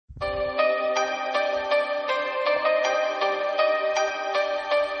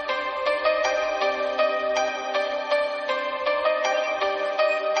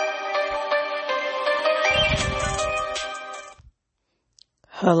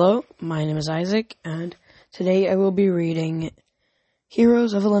Hello, my name is Isaac, and today I will be reading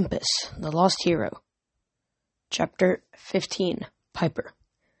Heroes of Olympus, The Lost Hero. Chapter 15, Piper.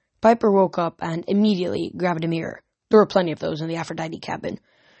 Piper woke up and immediately grabbed a mirror. There were plenty of those in the Aphrodite cabin.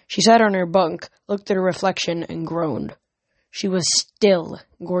 She sat on her bunk, looked at her reflection, and groaned. She was still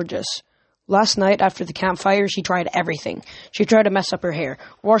gorgeous. Last night, after the campfire, she tried everything. She tried to mess up her hair,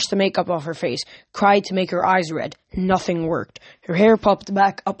 wash the makeup off her face, cried to make her eyes red. Nothing worked. Her hair popped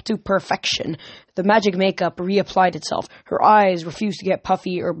back up to perfection. The magic makeup reapplied itself. Her eyes refused to get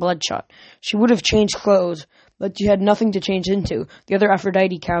puffy or bloodshot. She would have changed clothes, but she had nothing to change into. The other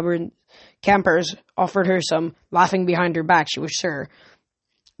Aphrodite campers offered her some, laughing behind her back, she was sure.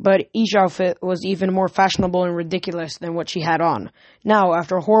 But each outfit was even more fashionable and ridiculous than what she had on. Now,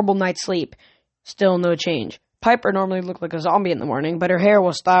 after a horrible night's sleep, still no change. Piper normally looked like a zombie in the morning, but her hair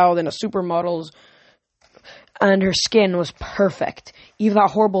was styled in a supermodel's, and her skin was perfect. Even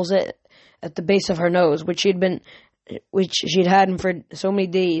that horrible zit at the base of her nose, which she'd had for so many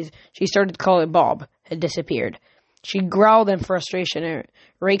days, she started to call it Bob, had disappeared. She growled in frustration and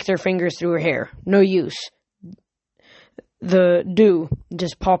raked her fingers through her hair. No use. The dew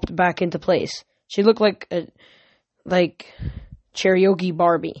just popped back into place. She looked like karaoke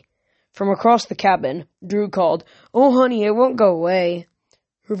Barbie. From across the cabin, Drew called, "Oh, honey, it won't go away."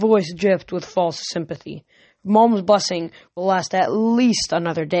 Her voice dripped with false sympathy. Mom's blessing will last at least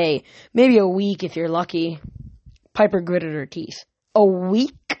another day, maybe a week if you're lucky. Piper gritted her teeth. A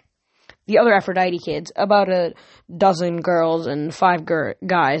week? The other Aphrodite kids, about a dozen girls and 5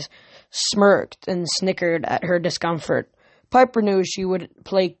 guys, smirked and snickered at her discomfort. Piper knew she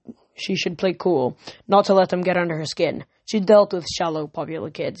should play cool, not to let them get under her skin. She dealt with shallow, popular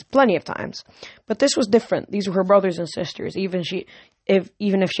kids plenty of times. But this was different. These were her brothers and sisters, even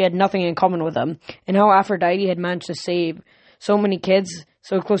if she had nothing in common with them. And how Aphrodite had managed to save so many kids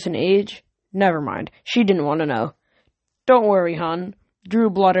so close in age? Never mind. She didn't want to know. "Don't worry, hon." Drew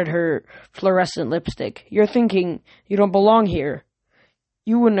blotted her fluorescent lipstick. "You're thinking you don't belong here.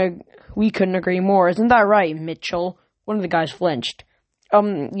 We couldn't agree more. Isn't that right, Mitchell?" One of the guys flinched.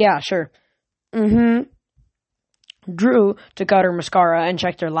 Yeah, sure. Drew took out her mascara and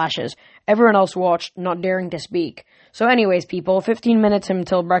checked her lashes. Everyone else watched, not daring to speak. "So anyways, people, 15 minutes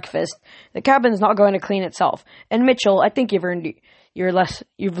until breakfast. The cabin's not going to clean itself. And Mitchell, I think you've learned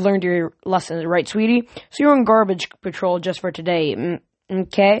your lessons, right, sweetie? So you're on garbage patrol just for today,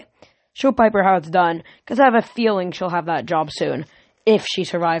 okay? Show Piper how it's done, because I have a feeling she'll have that job soon, if she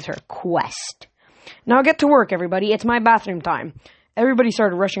survives her quest. Now get to work, everybody. It's my bathroom time." Everybody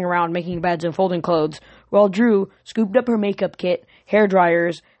started rushing around, making beds and folding clothes, while Drew scooped up her makeup kit, hair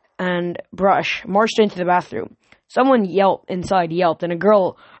dryers, and brush, marched into the bathroom. Someone yelped, and a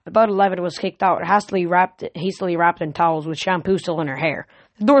girl about 11 was kicked out, hastily wrapped in towels with shampoo still in her hair.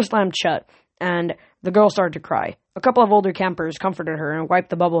 The door slammed shut, and the girl started to cry. A couple of older campers comforted her and wiped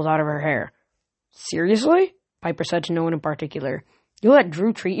the bubbles out of her hair. "Seriously?" Piper said to no one in particular. "You let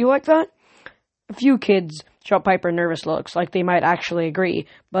Drew treat you like that?" A few kids shot Piper nervous looks, like they might actually agree,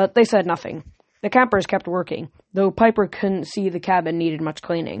 but they said nothing. The campers kept working, though Piper couldn't see the cabin needed much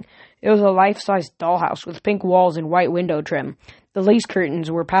cleaning. It was a life-size dollhouse with pink walls and white window trim. The lace curtains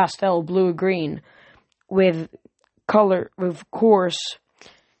were pastel blue-green, with course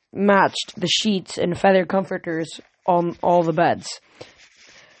matched the sheets and feather comforters on all the beds.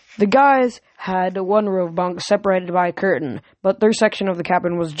 The guys had one row of bunks separated by a curtain, but their section of the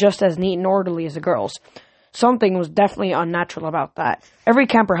cabin was just as neat and orderly as the girls'. Something was definitely unnatural about that. Every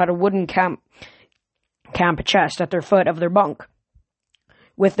camper had a wooden camp chest at their foot of their bunk,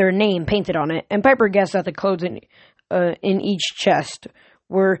 with their name painted on it, and Piper guessed that the clothes in each chest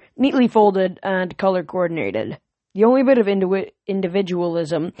were neatly folded and color-coordinated. The only bit of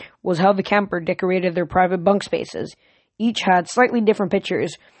individualism was how the camper decorated their private bunk spaces. Each had slightly different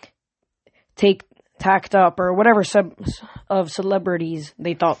pictures tacked up, or whatever of celebrities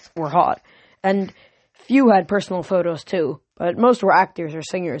they thought were hot. And few had personal photos too, but most were actors or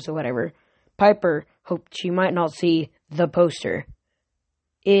singers or whatever. Piper hoped she might not see the poster.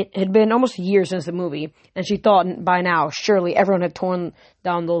 It had been almost a year since the movie, and she thought by now surely everyone had torn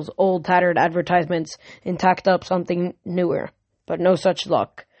down those old tattered advertisements and tacked up something newer. But no such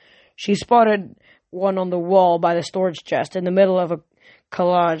luck. She spotted one on the wall by the storage chest in the middle of a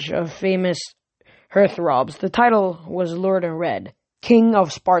collage of famous heartthrobs. The title was lurid in red, King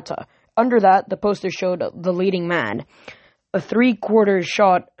of Sparta. Under that, the poster showed the leading man, a 3/4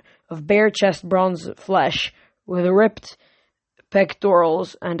 shot of bare chest bronze flesh with ripped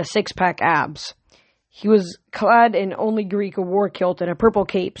pectorals and a 6-pack abs. He was clad in only Greek war kilt and a purple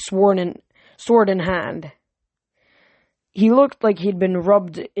cape, sword in hand. He looked like he'd been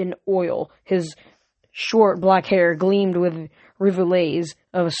rubbed in oil. His short black hair gleamed with rivulets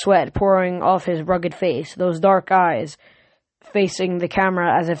of sweat pouring off his rugged face, those dark eyes facing the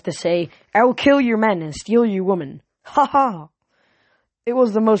camera as if to say, "I will kill your men and steal your woman." Ha ha! It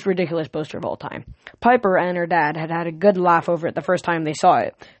was the most ridiculous poster of all time. Piper and her dad had had a good laugh over it the first time they saw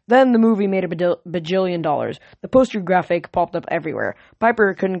it. Then the movie made a bajillion dollars. The poster graphic popped up everywhere.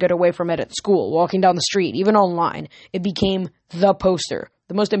 Piper couldn't get away from it at school, walking down the street, even online. It became the poster,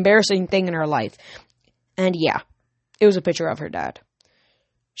 the most embarrassing thing in her life. And yeah, it was a picture of her dad.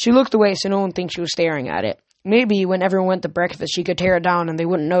 She looked away so no one thinks she was staring at it. Maybe when everyone went to breakfast, she could tear it down and they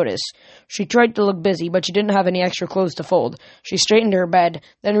wouldn't notice. She tried to look busy, but she didn't have any extra clothes to fold. She straightened her bed,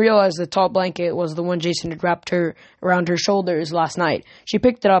 then realized the tall blanket was the one Jason had wrapped her around her shoulders last night. She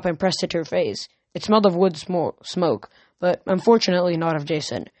picked it up and pressed it to her face. It smelled of wood smoke, but unfortunately not of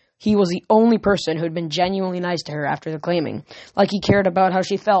Jason. He was the only person who had been genuinely nice to her after the claiming. Like he cared about how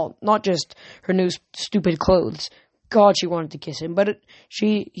she felt, not just her new stupid clothes. God, she wanted to kiss him, but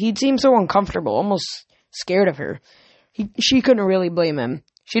he'd seemed so uncomfortable, almost scared of her. She couldn't really blame him.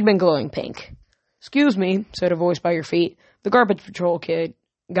 She'd been glowing pink. "Excuse me," said a voice by her feet. The garbage patrol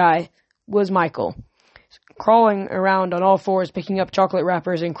guy was Michael, crawling around on all fours, picking up chocolate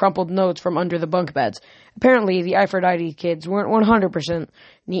wrappers and crumpled notes from under the bunk beds. Apparently, the Aphrodite kids weren't 100%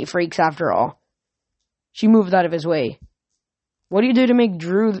 neat freaks after all. She moved out of his way. "What do you do to make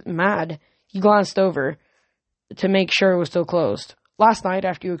Drew mad?" He glanced over to make sure it was still closed. "Last night,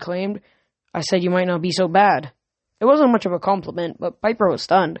 after you claimed, I said you might not be so bad." It wasn't much of a compliment, but Piper was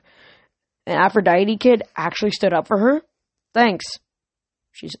stunned. An Aphrodite kid actually stood up for her? "Thanks,"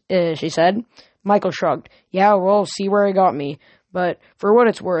 she said. Michael shrugged. "Yeah, well, see where he got me. But for what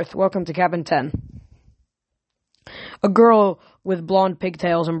it's worth, welcome to Cabin 10. A girl with blonde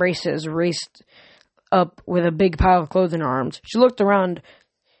pigtails and braces raced up with a big pile of clothes in her arms. She looked around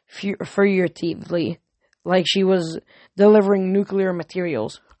furtively, like she was delivering nuclear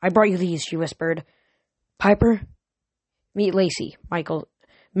materials. "I brought you these," she whispered. "Piper?" "Meet Lacey,"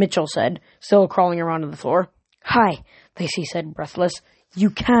 Mitchell said, still crawling around on the floor. "Hi," Lacey said, breathless. "You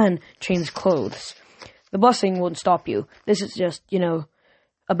can change clothes. The blessing won't stop you. This is just,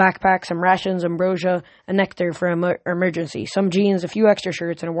 a backpack, some rations, ambrosia, a nectar for emergency, some jeans, a few extra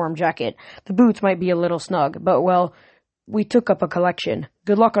shirts, and a warm jacket. The boots might be a little snug, but, well, we took up a collection.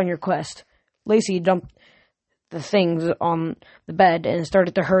 Good luck on your quest." Lacey dumped the things on the bed and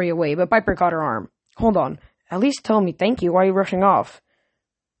started to hurry away, but Piper caught her arm. "Hold on. At least tell me thank you. Why are you rushing off?"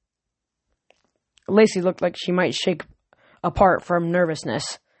 Lacey looked like she might shake apart from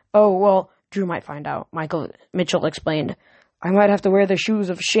nervousness. "Oh, well, Drew might find out," Mitchell explained. "I might have to wear the shoes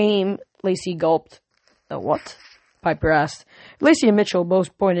of shame," Lacey gulped. "The what?" Piper asked. Lacey and Mitchell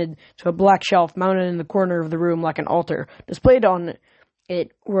both pointed to a black shelf mounted in the corner of the room like an altar. Displayed on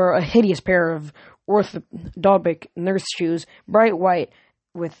it were a hideous pair of orthopedic nurse shoes, bright white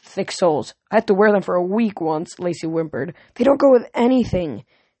with thick soles. "I had to wear them for a week once," Lacey whimpered. "They don't go with anything."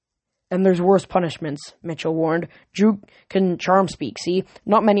 "And there's worse punishments," Mitchell warned. "Drew can charm speak, see?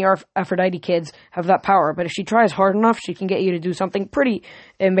 Not many Aphrodite kids have that power, but if she tries hard enough, she can get you to do something pretty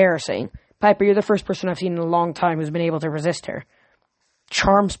embarrassing. Piper, you're the first person I've seen in a long time who's been able to resist her."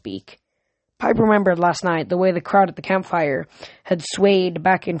 Charm speak. Piper remembered last night the way the crowd at the campfire had swayed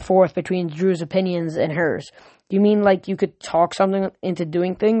back and forth between Drew's opinions and hers. "You mean like you could talk something into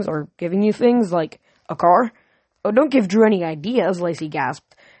doing things or giving you things, like a car?" "Oh, don't give Drew any ideas," Lacey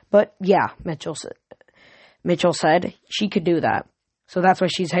gasped. "But yeah," Mitchell said, "she could do that." "So that's why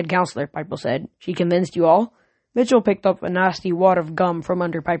she's head counselor," Piper said. "She convinced you all?" Mitchell picked up a nasty wad of gum from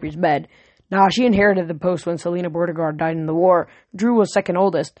under Piper's bed. "Nah, she inherited the post when Selena Bordegaard died in the war. Drew was second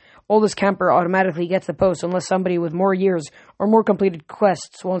oldest. Oldest camper automatically gets the post unless somebody with more years or more completed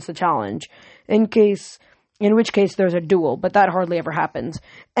quests wants the challenge. In which case there's a duel, but that hardly ever happens.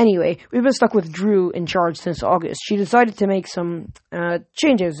 Anyway, we've been stuck with Drew in charge since August. She decided to make some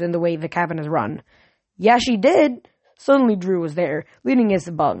changes in the way the cabin is run." "Yeah, she did." Suddenly Drew was there, leaning against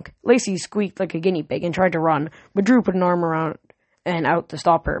the bunk. Lacey squeaked like a guinea pig and tried to run, but Drew put an arm around and out to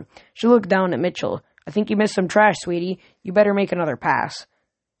stop her. She looked down at Mitchell. "I think you missed some trash, sweetie. You better make another pass."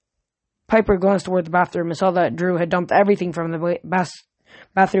 Piper glanced toward the bathroom and saw that Drew had dumped everything from the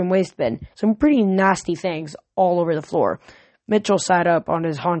bathroom waste bin. Some pretty nasty things all over the floor. Mitchell sat up on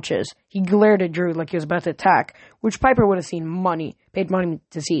his haunches. He glared at Drew like he was about to attack, which Piper would have paid money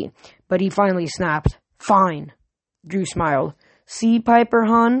to see. But he finally snapped. "Fine." Drew smiled. "See, Piper,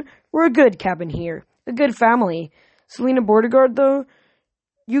 hon, we're a good cabin here. A good family. Selena Bordegaard, though,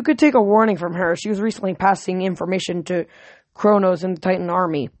 you could take a warning from her. She was recently passing information to Kronos and the Titan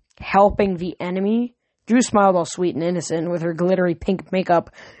army. Helping the enemy? Drew smiled all sweet and innocent with her glittery pink makeup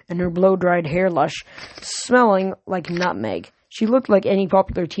and her blow-dried hair lush, smelling like nutmeg. She looked like any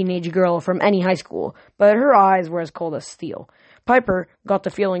popular teenage girl from any high school, but her eyes were as cold as steel. Piper got the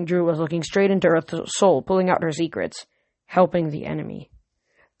feeling Drew was looking straight into her soul, pulling out her secrets. Helping the enemy.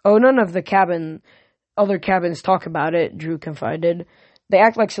 Oh, none of the other cabins talk about it, Drew confided. They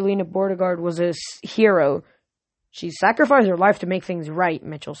act like Selena Beauregard was a hero. She sacrificed her life to make things right,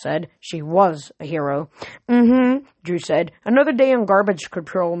 Mitchell said. She was a hero. Drew said. Another day on garbage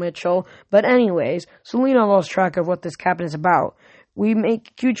control, Mitchell. But anyways, Selena lost track of what this cabin is about. We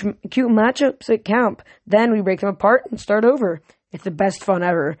make cute matchups at camp. Then we break them apart and start over. It's the best fun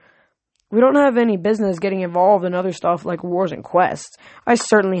ever. We don't have any business getting involved in other stuff like wars and quests. I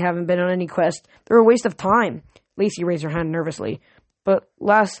certainly haven't been on any quest. They're a waste of time. Lacey raised her hand nervously. But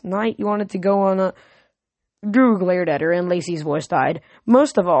last night you wanted to go on a... Drew glared at her and Lacey's voice died.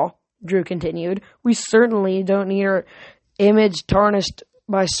 Most of all, Drew continued, we certainly don't need our image tarnished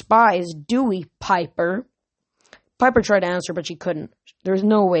by spies, do we, Piper? Piper tried to answer, but she couldn't. There was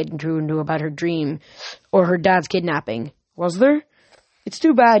no way Drew knew about her dream or her dad's kidnapping. Was there? It's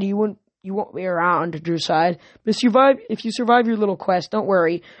too bad you won't be around, Drew sighed. But if you survive your little quest, don't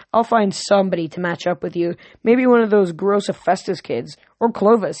worry. I'll find somebody to match up with you. Maybe one of those gross Hephaestus kids. Or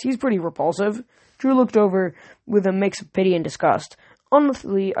Clovis. He's pretty repulsive. Drew looked over with a mix of pity and disgust.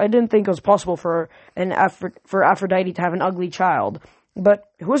 Honestly, I didn't think it was possible for Aphrodite to have an ugly child. But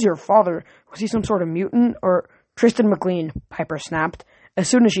who was your father? Was he some sort of mutant? Or Tristan McLean? Piper snapped. As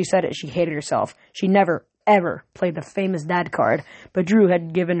soon as she said it, she hated herself. She never, ever played the famous dad card. But Drew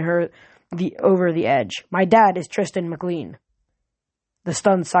had given her over the edge. My dad is Tristan McLean. The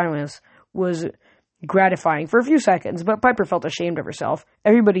stunned silence was gratifying for a few seconds, but Piper felt ashamed of herself.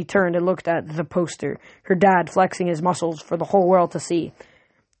 Everybody turned and looked at the poster, her dad flexing his muscles for the whole world to see.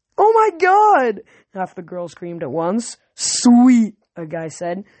 Oh my God! Half the girls screamed at once. Sweet, a guy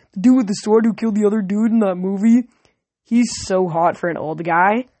said. The dude with the sword who killed the other dude in that movie? He's so hot for an old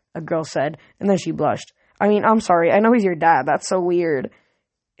guy, a girl said, and then she blushed. I mean, I'm sorry, I know he's your dad. That's so weird.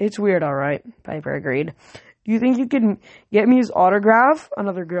 It's weird, all right, Piper agreed. Do you think you can get me his autograph?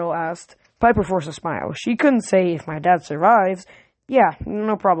 Another girl asked. Piper forced a smile. She couldn't say if my dad survives. Yeah,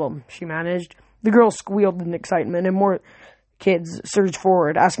 no problem, she managed. The girl squealed in excitement, and more kids surged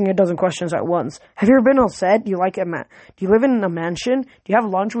forward, asking a dozen questions at once. Have you ever been on set? Do you live in a mansion? Do you have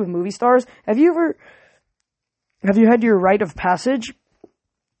lunch with movie stars? Have you had your rite of passage?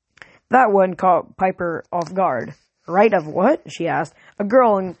 That one caught Piper off guard. Rite of what? She asked. A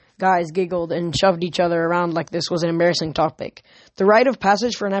girl and guys giggled and shoved each other around like this was an embarrassing topic. The rite of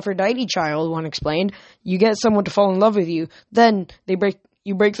passage for an Aphrodite child, one explained. You get someone to fall in love with you, then you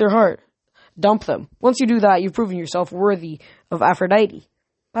break their heart. Dump them. Once you do that, you've proven yourself worthy of Aphrodite.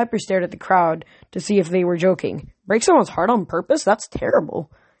 Piper stared at the crowd to see if they were joking. Break someone's heart on purpose? That's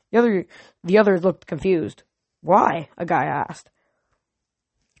terrible. The others looked confused. Why? A guy asked.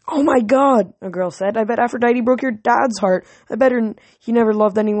 Oh my God, a girl said. I bet Aphrodite broke your dad's heart. I bet he never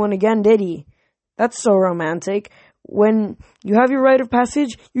loved anyone again, did he? That's so romantic. When you have your rite of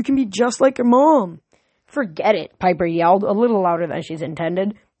passage, you can be just like your mom. Forget it, Piper yelled, a little louder than she's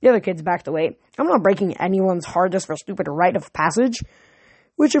intended. The other kids backed away. I'm not breaking anyone's heart just for a stupid rite of passage.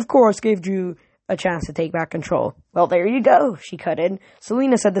 Which, of course, gave Drew a chance to take back control. Well, there you go, she cut in.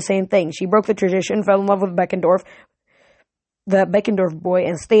 Selena said the same thing. She broke the tradition, fell in love with the Beckendorf boy,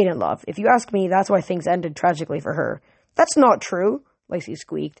 and stayed in love. If you ask me, that's why things ended tragically for her. That's not true, Lacey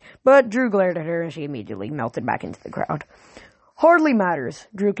squeaked. But Drew glared at her, and she immediately melted back into the crowd. Hardly matters,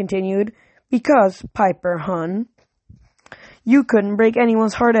 Drew continued, because, Piper, hun, you couldn't break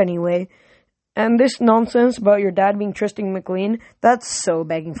anyone's heart anyway. And this nonsense about your dad being Tristan McLean, that's so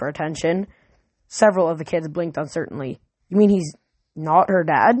begging for attention. Several of the kids blinked uncertainly. You mean he's not her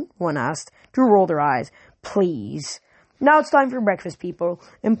dad? One asked. Drew rolled her eyes. Please. Now it's time for breakfast, people,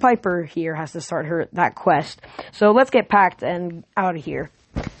 and Piper here has to start that quest. So let's get packed and out of here.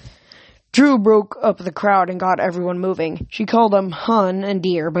 Drew broke up the crowd and got everyone moving. She called them hun and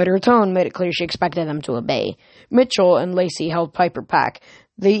dear, but her tone made it clear she expected them to obey. Mitchell and Lacey held Piper back.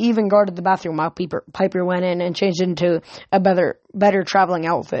 They even guarded the bathroom while Piper went in and changed into a better traveling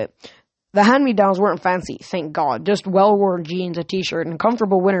outfit. The hand-me-downs weren't fancy, thank God, just well-worn jeans, a t-shirt, and a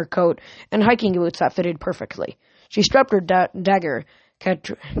comfortable winter coat, and hiking boots that fitted perfectly. She strapped her dagger,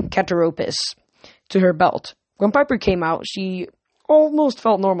 Cateropus, to her belt. When Piper came out, she almost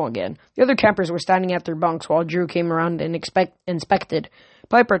felt normal again. The other campers were standing at their bunks while Drew came around and inspected.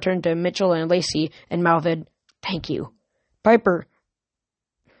 Piper turned to Mitchell and Lacey and mouthed, "Thank you." Piper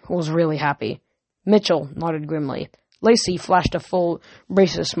was really happy. Mitchell nodded grimly. Lacey flashed a full,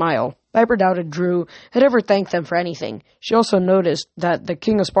 racist smile. Piper doubted Drew had ever thanked them for anything. She also noticed that the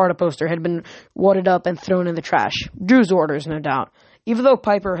King of Sparta poster had been wadded up and thrown in the trash. Drew's orders, no doubt. Even though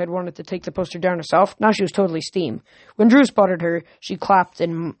Piper had wanted to take the poster down herself, now she was totally steam. When Drew spotted her, she clapped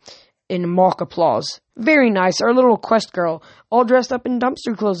in mock applause. "Very nice, our little quest girl, all dressed up in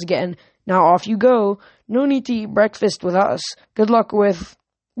dumpster clothes again. Now off you go. No need to eat breakfast with us. Good luck with...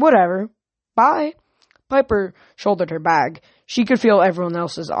 whatever. Bye." Piper shouldered her bag. She could feel everyone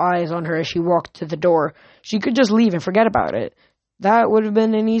else's eyes on her as she walked to the door. She could just leave and forget about it. That would have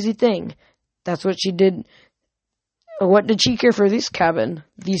been an easy thing. That's what she did. What did she care for this cabin?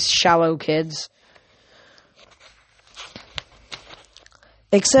 These shallow kids.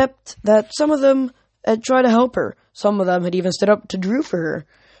 Except that some of them had tried to help her. Some of them had even stood up to Drew for her.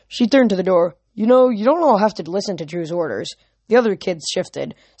 She turned to the door. You don't all have to listen to Drew's orders. The other kids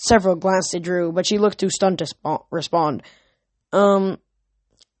shifted. Several glanced at Drew, but she looked too stunned to respond.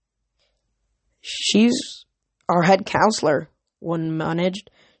 She's our head counselor, one managed.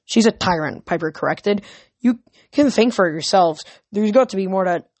 She's a tyrant, Piper corrected. You can think for yourselves. There's got to be more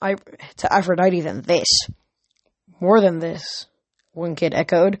to Aphrodite than this. More than this, one kid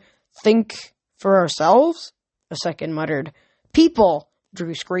echoed. Think for ourselves? A second muttered. People,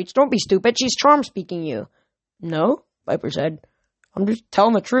 Drew screeched. Don't be stupid. She's charm-speaking you. No, Piper said. I'm just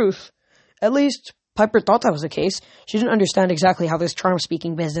telling the truth. At least, Piper thought that was the case. She didn't understand exactly how this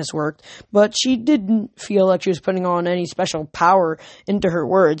charm-speaking business worked, but she didn't feel like she was putting on any special power into her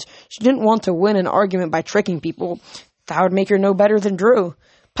words. She didn't want to win an argument by tricking people. That would make her no better than Drew.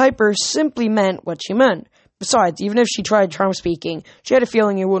 Piper simply meant what she meant. Besides, even if she tried charm-speaking, she had a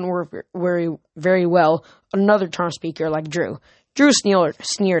feeling it wouldn't work very well on another charm-speaker like Drew. Drew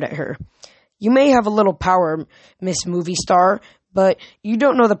sneered at her. You may have a little power, Miss Movie Star, but you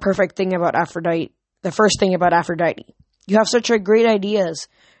don't know the perfect thing about Aphrodite. The first thing about Aphrodite. You have such great ideas.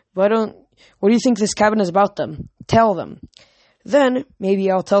 What do you think this cabin is about them? Tell them. Then, maybe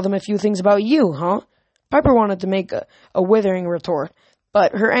I'll tell them a few things about you, huh? Piper wanted to make a withering retort,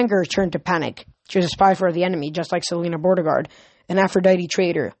 but her anger turned to panic. She was a spy for the enemy, just like Selena Bordegaard, an Aphrodite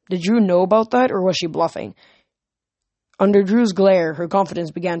traitor. Did Drew know about that, or was she bluffing? Under Drew's glare, her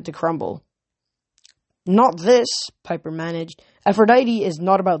confidence began to crumble. Not this, Piper managed. Aphrodite is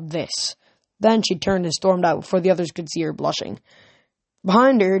not about this. Then she turned and stormed out before the others could see her blushing.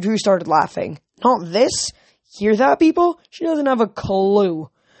 Behind her, Drew started laughing. Not this? Hear that, people? She doesn't have a clue.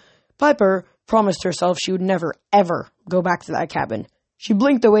 Piper promised herself she would never, ever go back to that cabin. She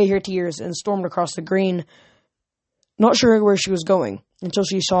blinked away her tears and stormed across the green, not sure where she was going, until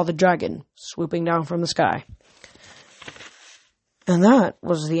she saw the dragon swooping down from the sky. And that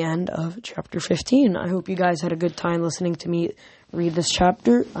was the end of chapter 15. I hope you guys had a good time listening to me read this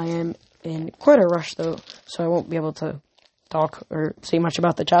chapter. I am in quite a rush, though, so I won't be able to talk or say much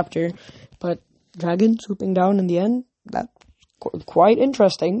about the chapter. But dragon swooping down in the end, that's quite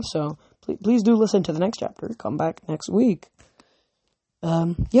interesting. So please do listen to the next chapter. Come back next week.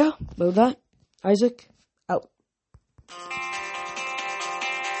 About that, Isaac, out.